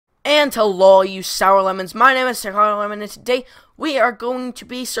And hello, you sour lemons. My name is Sour Lemon, and today we are going to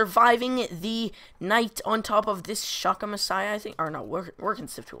be surviving the night on top of this Shaka Messiah, I think. Or no, working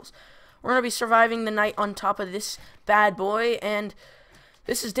Civ Tools. We're going to be surviving the night on top of this bad boy, and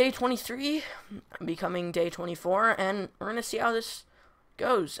this is day 23, becoming day 24, and we're going to see how this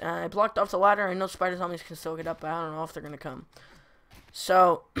goes. I blocked off the ladder. I know spider zombies can still get up, but I don't know if they're going to come.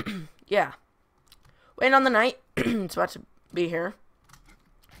 So, yeah. Waiting on the night. It's about to be here.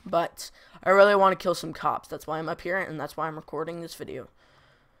 But I really want to kill some cops. That's why I'm up here, and that's why I'm recording this video.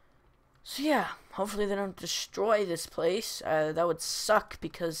 So yeah, hopefully they don't destroy this place. That would suck,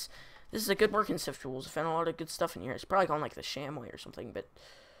 because this is a good working Civ Tools. I found a lot of good stuff in here. It's probably gone like the Shamway or something, but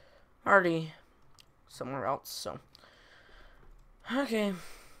already somewhere else, so. Okay,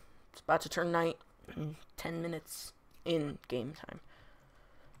 it's about to turn night in 10 minutes in game time.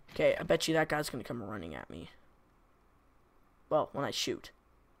 Okay, I bet you that guy's going to come running at me. Well, when I shoot.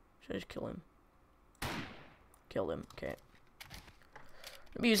 Should I just kill him? Killed him. Okay.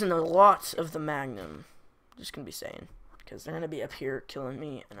 I'm using a lot of the Magnum. Just gonna be saying. Because they're gonna be up here killing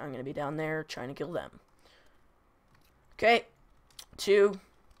me, and I'm gonna be down there trying to kill them. Okay. 2,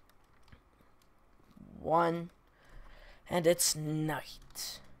 1. And it's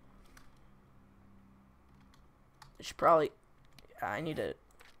night. I should probably... I need to...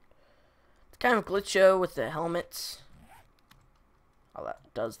 It's kind of glitcho with the helmets. Oh, that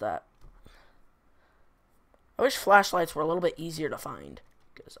does that. I wish flashlights were a little bit easier to find,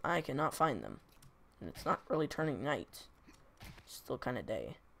 because I cannot find them. And it's not really turning night. It's still kind of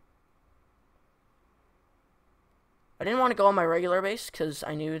day. I didn't want to go on my regular base, because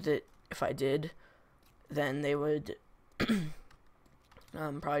I knew that if I did, then they would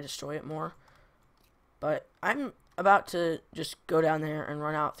probably destroy it more. But I'm about to just go down there and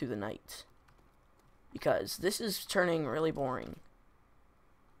run out through the night, because this is turning really boring.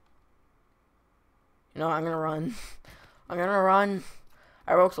 You know, I'm gonna run. I'm gonna run.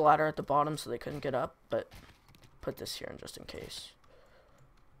 I broke the ladder at the bottom so they couldn't get up, but put this here just in case.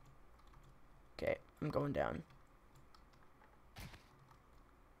 Okay, I'm going down.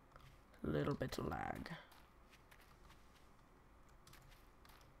 A little bit of lag.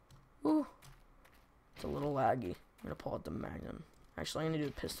 Ooh. It's a little laggy. I'm gonna pull out the Magnum. Actually, I'm gonna do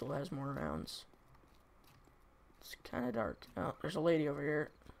a pistol that has more rounds. It's kind of dark. Oh, there's a lady over here.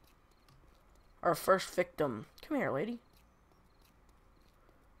 Our first victim. Come here, lady.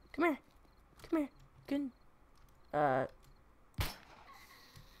 Come here. Come here. Good.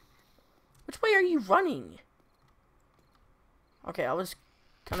 Which way are you running? Okay, I was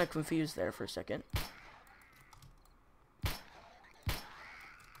kind of confused there for a second.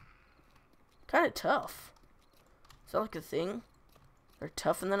 Kind of tough. Is that like a thing? They're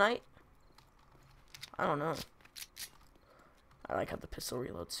tough in the night? I don't know. I like how the pistol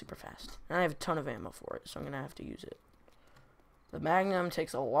reloads super fast. And I have a ton of ammo for it, so I'm going to have to use it. The Magnum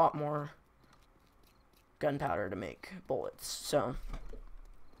takes a lot more gunpowder to make bullets, so...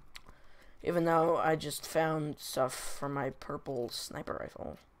 Even though I just found stuff for my purple sniper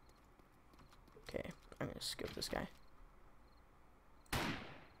rifle. Okay, I'm going to skip this guy.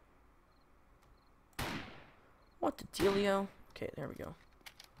 What the dealio? Okay, there we go.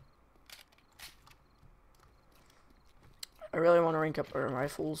 I really want to rank up our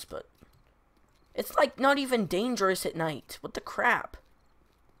rifles, but it's like not even dangerous at night. What the crap?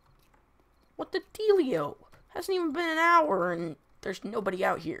 What the dealio? Hasn't even been an hour and there's nobody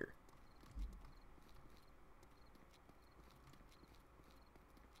out here.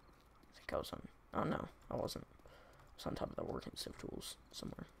 I think I was on... Oh no, I wasn't. I was on top of the working Civ Tools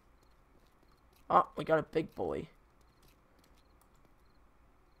somewhere. Oh, we got a big boy.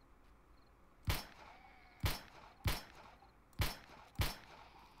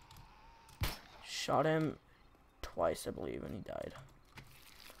 Shot him twice, I believe, and he died.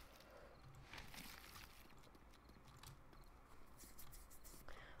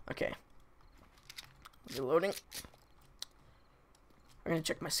 Okay. Reloading. I'm gonna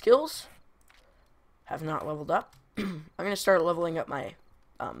check my skills. Have not leveled up. I'm gonna start leveling up my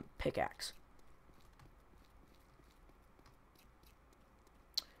pickaxe.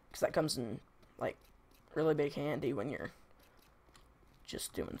 Because that comes in, like, really big handy when you're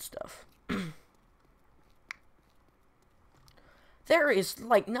just doing stuff. There is,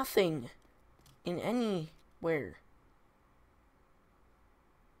 like, nothing in anywhere.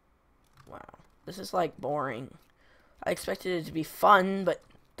 Wow. This is, like, boring. I expected it to be fun, but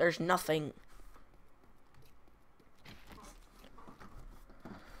there's nothing.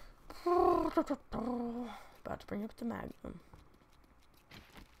 About to bring up the Magnum.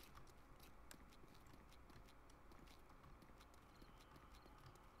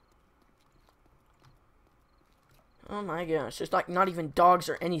 Oh my gosh, there's like not even dogs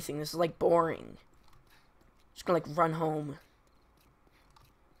or anything. This is like boring. Just gonna like run home.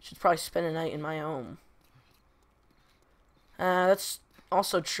 Should probably spend a night in my home. That's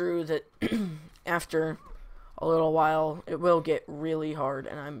also true that after a little while, it will get really hard,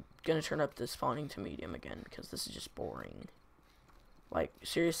 and I'm gonna turn up the spawning to medium again, because this is just boring. Like,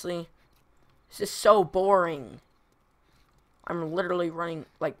 seriously? This is so boring. I'm literally running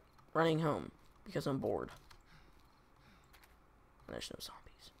home, because I'm bored. And there's no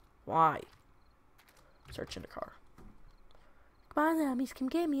zombies. Why? Searching a car. Come on, zombies, come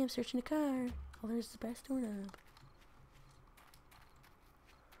get me, I'm searching a car. Oh, there's the best one up.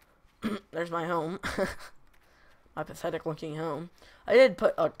 There's my home. My pathetic looking home. I did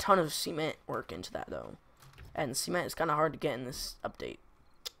put a ton of cement work into that though. And cement is kind of hard to get in this update.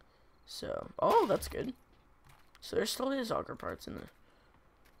 So, oh, that's good. So there still is auger parts in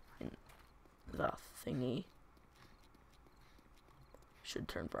the thingy. Should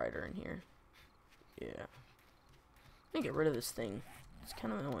turn brighter in here. Yeah. Let me get rid of this thing. It's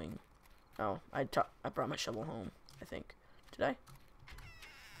kind of annoying. Oh, I brought my shovel home, I think. Did I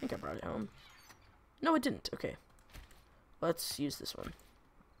think I brought it home. No, it didn't. Okay. Let's use this one.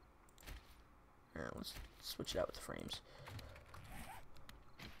 Alright, let's switch it out with the frames.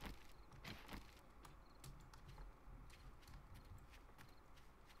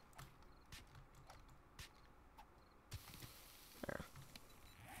 There.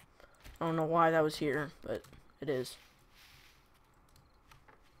 I don't know why that was here, but it is.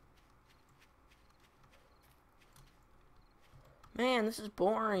 Man, this is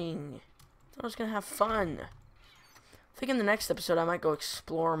boring. I thought I was gonna have fun. I think in the next episode I might go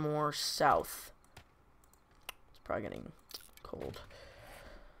explore more south. It's probably getting cold.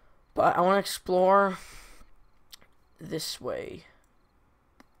 But I want to explore this way.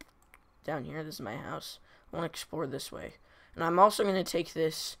 Down here, this is my house. I want to explore this way. And I'm also going to take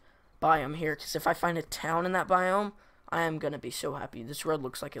this biome here, because if I find a town in that biome, I am going to be so happy. This road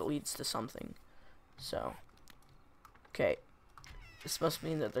looks like it leads to something. So, okay. This must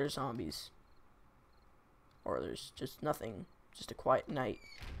mean that there's zombies. Or there's just nothing. Just a quiet night.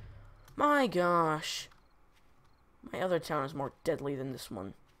 My gosh. My other town is more deadly than this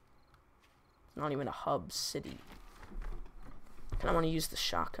one. It's not even a hub city. I kinda want to use the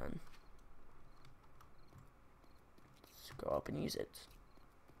shotgun. Let's go up and use it.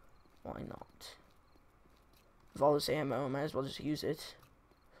 Why not? With all this ammo, I might as well just use it.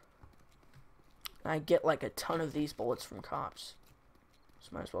 I get like a ton of these bullets from cops. So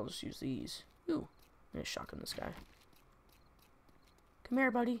might as well just use these. Ooh. I'm gonna shotgun this guy. Come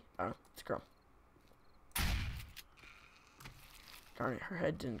here, buddy. Oh, it's a girl. Darn it, her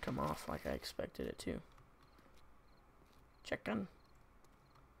head didn't come off like I expected it to. Check gun.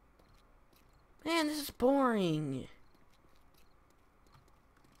 Man, this is boring.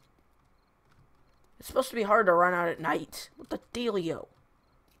 It's supposed to be hard to run out at night. What the dealio?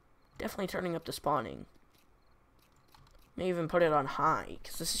 Definitely turning up the spawning. May even put it on high,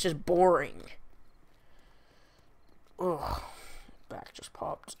 because this is just boring. Ugh, back just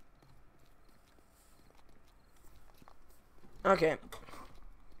popped. Okay.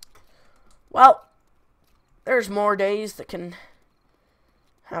 Well, there's more days that can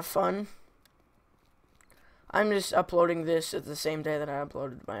have fun. I'm just uploading this at the same day that I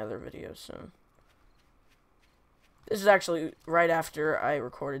uploaded my other videos, so. This is actually right after I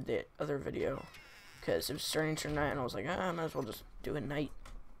recorded the other video, because it was starting to turn night, and I was like, I might as well just do a night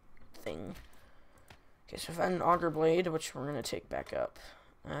thing. Okay, so I found an auger blade, which we're going to take back up.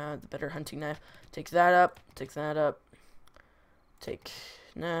 The better hunting knife. Take that up. Take that up.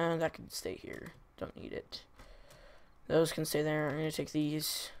 Nah, that can stay here. Don't need it. Those can stay there. I'm going to take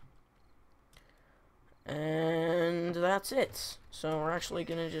these. And that's it. So we're actually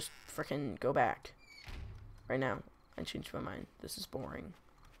going to just frickin' go back. Right now. I changed my mind. This is boring.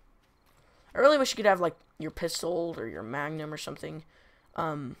 I really wish you could have, like, your pistol or your magnum or something.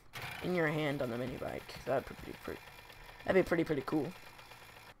 In your hand on the mini bike. That'd be pretty cool.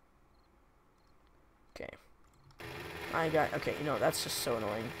 Okay. Okay, you know, that's just so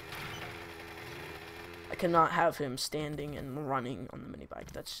annoying. I cannot have him standing and running on the mini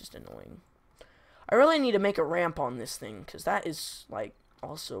bike. That's just annoying. I really need to make a ramp on this thing, because that is, like,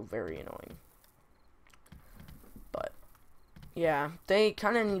 also very annoying. But, yeah, they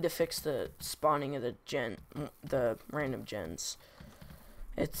kind of need to fix the spawning of the random gens.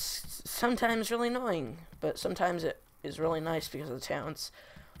 It's sometimes really annoying, but sometimes it is really nice because of the towns.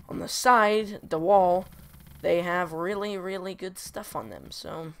 On the side, the wall, they have really, really good stuff on them,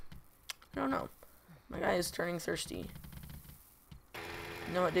 so, I don't know. My guy is turning thirsty.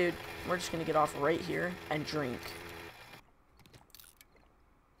 You know what, dude? We're just gonna get off right here and drink.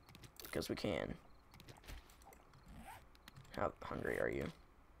 because we can. How hungry are you?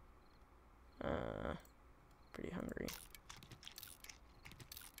 Pretty hungry.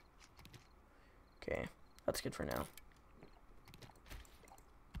 Okay, that's good for now.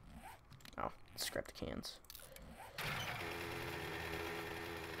 Oh, scrap the cans.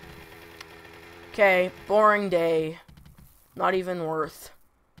 Okay, boring day. Not even worth.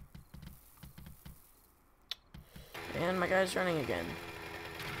 And my guy's running again.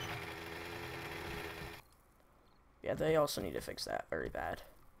 Yeah, they also need to fix that very bad.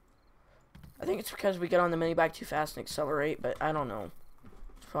 I think it's because we get on the mini bike too fast and accelerate, but I don't know.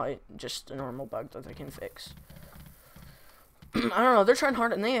 It's probably just a normal bug that they can fix. I don't know, they're trying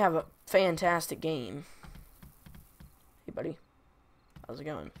hard and they have a fantastic game. Hey, buddy. How's it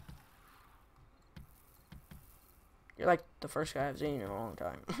going? You're like the first guy I've seen in a long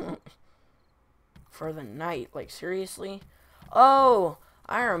time. For the night, like seriously? Oh,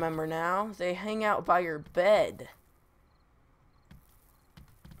 I remember now. They hang out by your bed.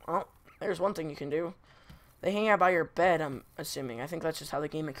 Well, there's one thing you can do. They hang out by your bed, I'm assuming. I think that's just how the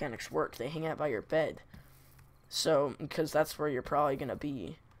game mechanics work. They hang out by your bed. So, because that's where you're probably going to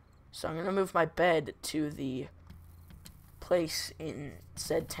be. So I'm going to move my bed to the place in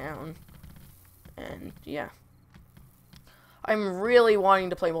said town. And, yeah. I'm really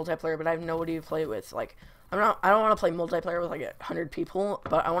wanting to play multiplayer, but I have nobody to play with. Like, I don't want to play multiplayer with, like, 100 people,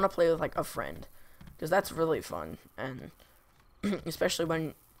 but I want to play with, like, a friend. Because that's really fun. And especially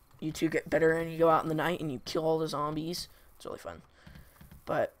when you two get better and you go out in the night and you kill all the zombies. It's really fun.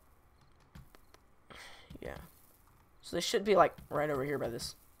 But, yeah. So they should be, like, right over here by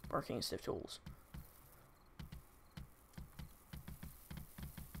this working stiff tools.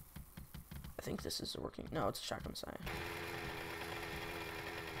 I think this is a working... No, it's a shotgun Messiah.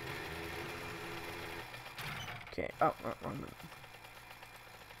 Okay. Oh, wrong move.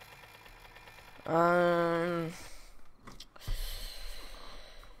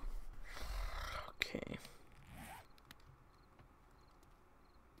 Okay.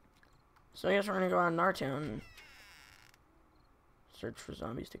 So I guess we're gonna go out in our town and search for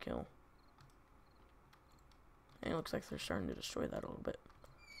zombies to kill. And it looks like they're starting to destroy that a little bit.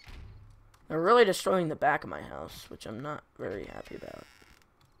 They're really destroying the back of my house, which I'm not very happy about.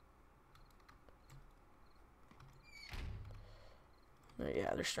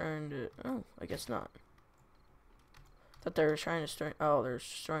 Yeah, they're starting to... Oh, I guess not. Thought they were trying to destroy... Oh, they're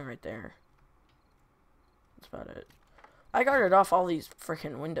destroying right there. That's about it. I guarded off all these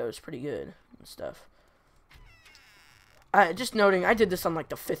freaking windows pretty good and stuff. Just noting, I did this on, like,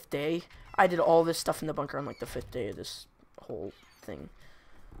 the 5th day. I did all this stuff in the bunker on, like, the 5th day of this whole thing.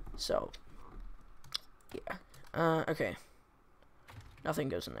 So, yeah. Okay. Nothing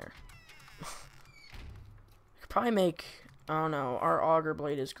goes in there. I could probably make... Oh no, our auger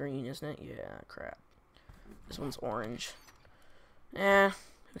blade is green, isn't it? Yeah, crap. This one's orange. Eh,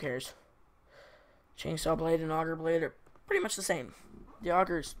 who cares? Chainsaw blade and auger blade are pretty much the same. The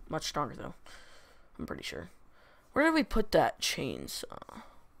auger is much stronger though. I'm pretty sure. Where did we put that chainsaw?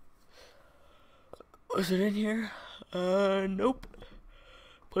 Was it in here? Nope.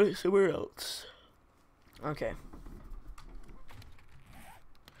 Put it somewhere else. Okay.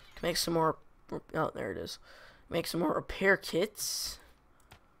 Make some more... Oh, there it is. Make some more repair kits.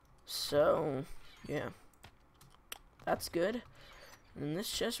 So, yeah. That's good. And in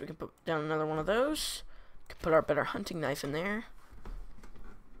this chest, we can put down another one of those. We can put our better hunting knife in there.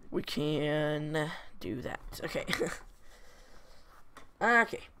 We can do that. Okay.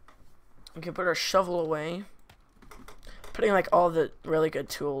 Okay. We can put our shovel away. Putting, like, all the really good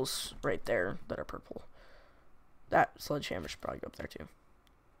tools right there that are purple. That sledgehammer should probably go up there, too.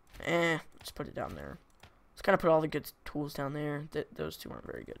 Let's put it down there. Let's kind of put all the good tools down there. Those two aren't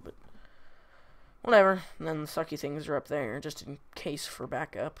very good, but whatever. And then the sucky things are up there, just in case for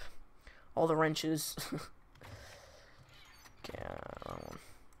backup. All the wrenches. Okay, wrong one.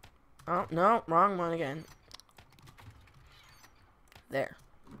 Oh, no, wrong one again. There.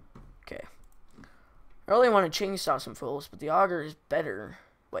 Okay. I really want to chainsaw some fools, but the auger is better.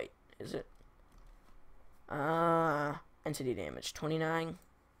 Wait, is it? Entity damage, 29.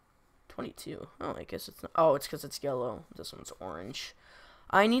 22. Oh, I guess it's not. Oh, it's because it's yellow. This one's orange.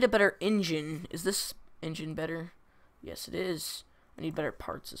 I need a better engine. Is this engine better? Yes, it is. I need better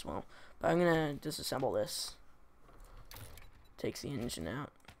parts as well. But I'm going to disassemble this. Takes the engine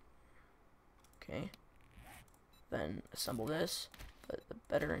out. Okay. Then assemble this. Put the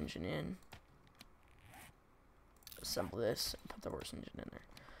better engine in. Assemble this. And put the worst engine in there.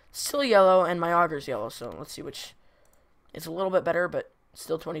 Still yellow, and my auger's yellow, so let's see which... It's a little bit better, but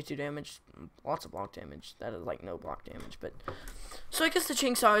Still 22 damage. Lots of block damage. That is like no block damage. But so I guess the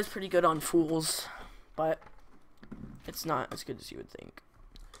chainsaw is pretty good on fools, but it's not as good as you would think.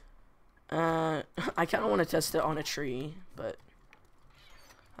 I kind of want to test it on a tree, but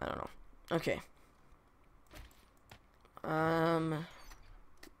I don't know. Okay.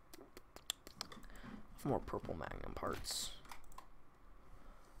 More purple magnum parts.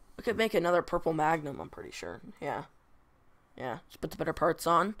 We could make another purple magnum, I'm pretty sure. Yeah. Yeah, just put the better parts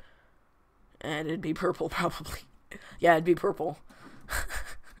on. And it'd be purple, probably. Yeah, it'd be purple.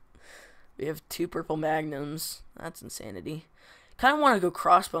 We have 2 purple magnums. That's insanity. Kind of want to go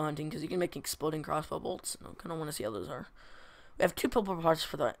crossbow hunting, because you can make exploding crossbow bolts. I kind of want to see how those are. We have 2 purple parts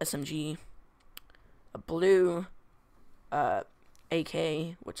for the SMG. A blue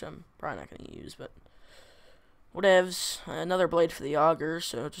AK, which I'm probably not going to use, but whatevs. Another blade for the auger,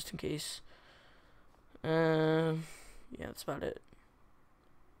 so just in case. Yeah, that's about it.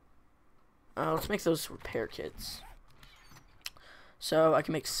 Let's make those repair kits. So I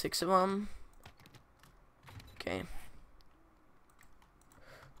can make 6 of them. Okay.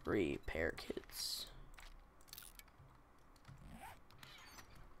 Repair kits.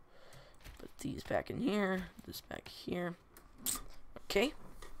 Put these back in here. This back here. Okay.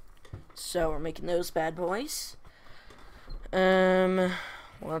 So we're making those bad boys.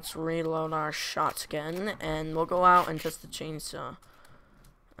 Let's reload our shots again, and we'll go out and test the chainsaw.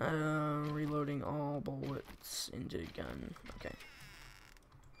 Reloading all bullets into gun. Okay.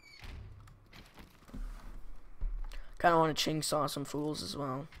 Kind of want to chainsaw some fools as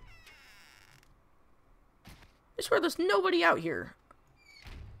well. I swear there's nobody out here.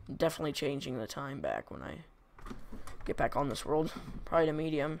 Definitely changing the time back when I get back on this world. Probably to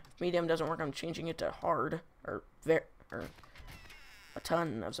medium. If medium doesn't work, I'm changing it to hard or a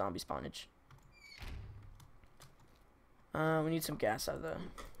ton of zombie spawnage. We need some gas out of the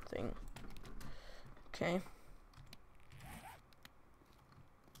thing. Okay.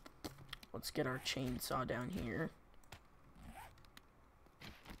 Let's get our chainsaw down here.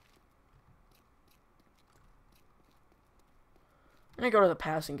 I'm gonna go to the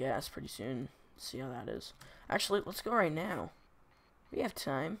passing gas pretty soon. See how that is. Actually, let's go right now. We have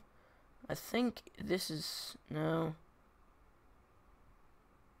time. I think this is... No.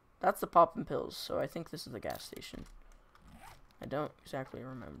 That's the poppin' pills, so I think this is the gas station. I don't exactly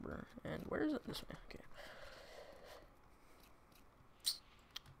remember. And where is it? This way. Okay.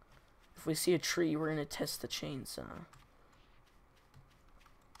 If we see a tree, we're gonna test the chainsaw.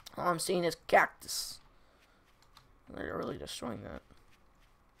 All I'm seeing is cactus. They're really destroying that.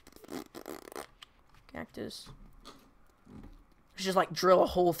 Cactus. Just like drill a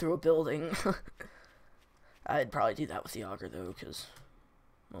hole through a building. I'd probably do that with the auger though, because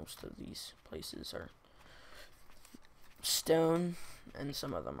most of these places are stone, and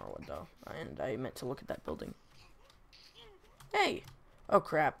some of them are wood though. And I meant to look at that building. Hey! Oh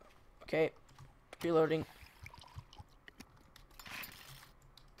crap. Okay. Reloading.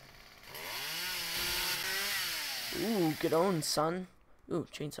 Ooh, good on, son. Ooh,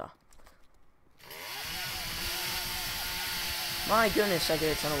 chainsaw. My goodness, I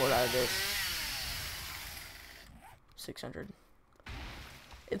get a ton of wood out of this. 600.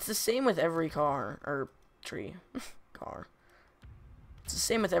 It's the same with every car, or tree. Car. It's the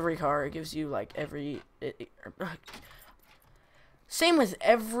same with every car. It gives you, like, every... same with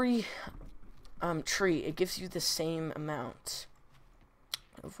every tree. It gives you the same amount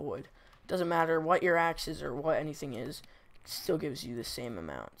of wood. Doesn't matter what your axe is or what anything is, it still gives you the same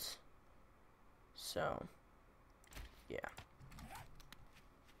amount. So, yeah.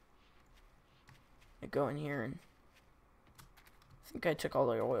 I go in here and I think I took all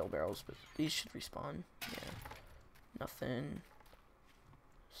the oil barrels, but these should respawn. Yeah. Nothing.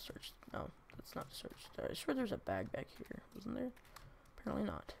 Search. No, that's not searched. I swear there's a bag back here. Wasn't there? Apparently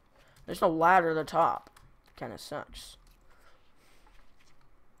not. There's no ladder at the top. Kind of sucks.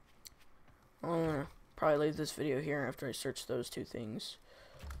 I'm gonna probably leave this video here after I search those 2 things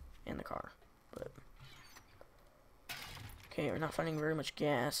and the car. But okay, we're not finding very much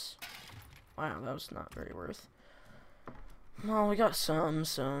gas. Wow, that was not very worth. Well, we got some,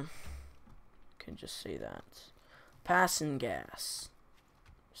 so I can just say that. Pass in gas.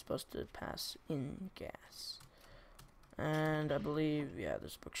 We're supposed to pass in gas. And I believe, yeah,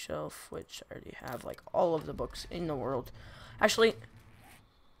 there's a bookshelf, which I already have, like, all of the books in the world. Actually,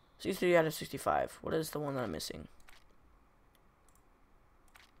 63 out of 65. What is the one that I'm missing?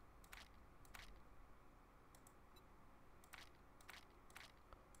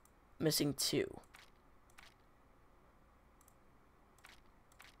 Missing 2.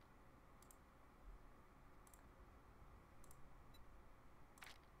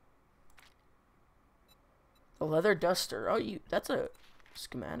 A leather duster. Oh, that's a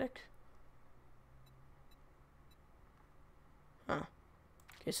schematic? Huh.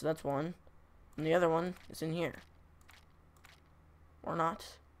 Okay, so that's one. And the other one is in here. Or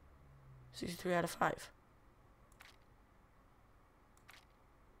not. 63 out of 5.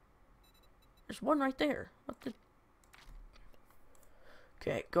 There's one right there. What the...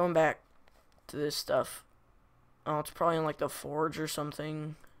 Okay, going back to this stuff. Oh, it's probably in like the forge or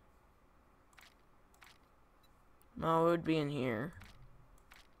something. No, it would be in here.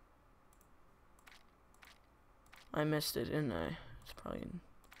 I missed it, didn't I? It's probably in...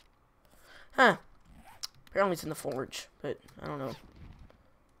 Huh. Apparently it's in the forge, but I don't know.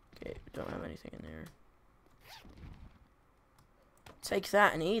 Okay, don't have anything in there. Take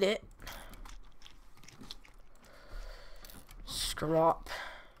that and eat it. Scrap.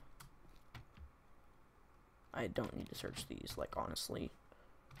 I don't need to search these, like, honestly.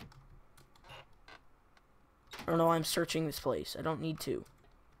 I don't know why I'm searching this place. I don't need to.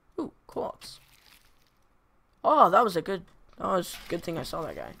 Ooh, co-ops. Oh, that was a good... Oh, it's a good thing I saw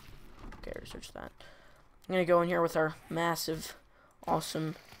that guy. Okay, research that. I'm gonna go in here with our massive,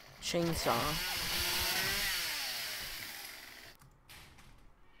 awesome chainsaw.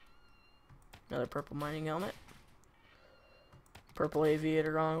 Another purple mining helmet. Purple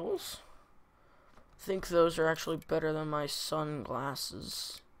aviator goggles. I think those are actually better than my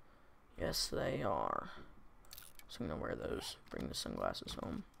sunglasses. Yes, they are. So I'm gonna wear those. Bring the sunglasses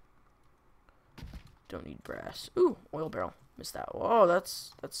home. Don't need brass. Ooh, oil barrel. Missed that. Whoa,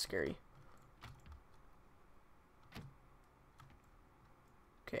 that's scary.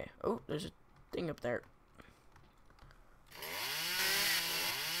 Okay. Oh, there's a thing up there.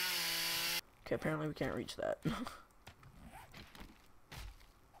 Okay, apparently we can't reach that.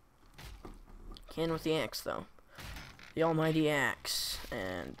 Can with the axe, though. The almighty axe.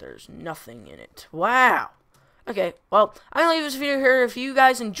 And there's nothing in it. Wow! Okay, well, I'm gonna leave this video here. If you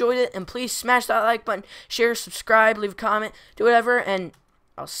guys enjoyed it, and please smash that like button, share, subscribe, leave a comment, do whatever, and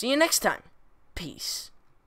I'll see you next time. Peace.